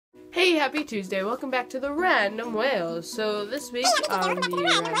Hey, happy Tuesday. Welcome back to the Random Whales. So this week on the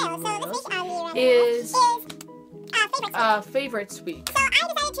Random Whales is favorites week. So I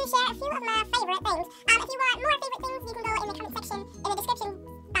decided to share a few of my favorite things. If you want more favorite things, you can go in the comment section, in the description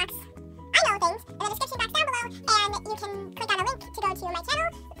box. I know things, in the description box down below, and you can click on a link to go to my channel,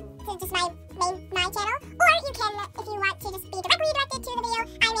 to just my channel, or you can, if you want to just be directly redirected to the video,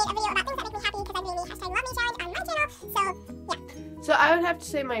 I made a video about things that make me happy because I'm doing the #LoveMeChallenge on my channel, so yeah. So I would have to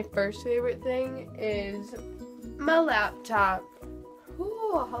say my first favorite thing is my laptop.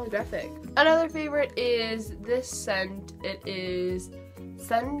 Ooh, holographic. Another favorite is this scent. It is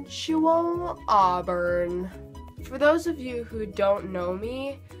Sensual Auburn. For those of you who don't know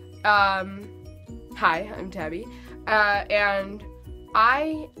me, hi, I'm Tabby, and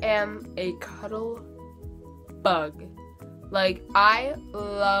I am a cuddle bug. Like, I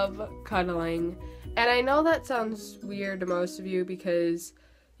love cuddling. And I know that sounds weird to most of you because,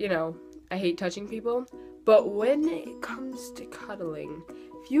 you know, I hate touching people. But when it comes to cuddling,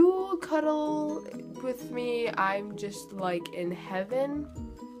 if you cuddle with me, I'm just like in heaven.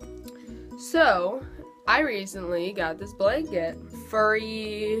 So, I recently got this blanket.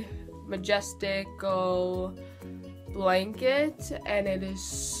 Furry, majestical blanket. And it is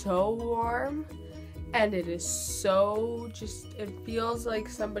so warm. And it is so it feels like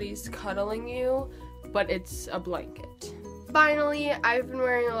somebody's cuddling you, but it's a blanket. Finally, I've been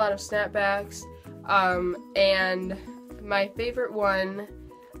wearing a lot of snapbacks, and my favorite one,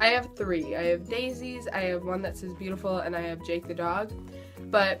 I have three. I have Daisy's, I have one that says beautiful, and I have Jake the dog.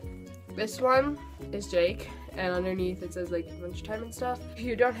 But this one is Jake, and underneath it says like lunchtime and stuff.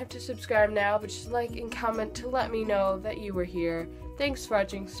 You don't have to subscribe now, but just like and comment to let me know that you were here. Thanks for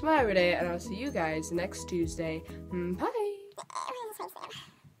watching, smile every day, and I'll see you guys next Tuesday. Bye!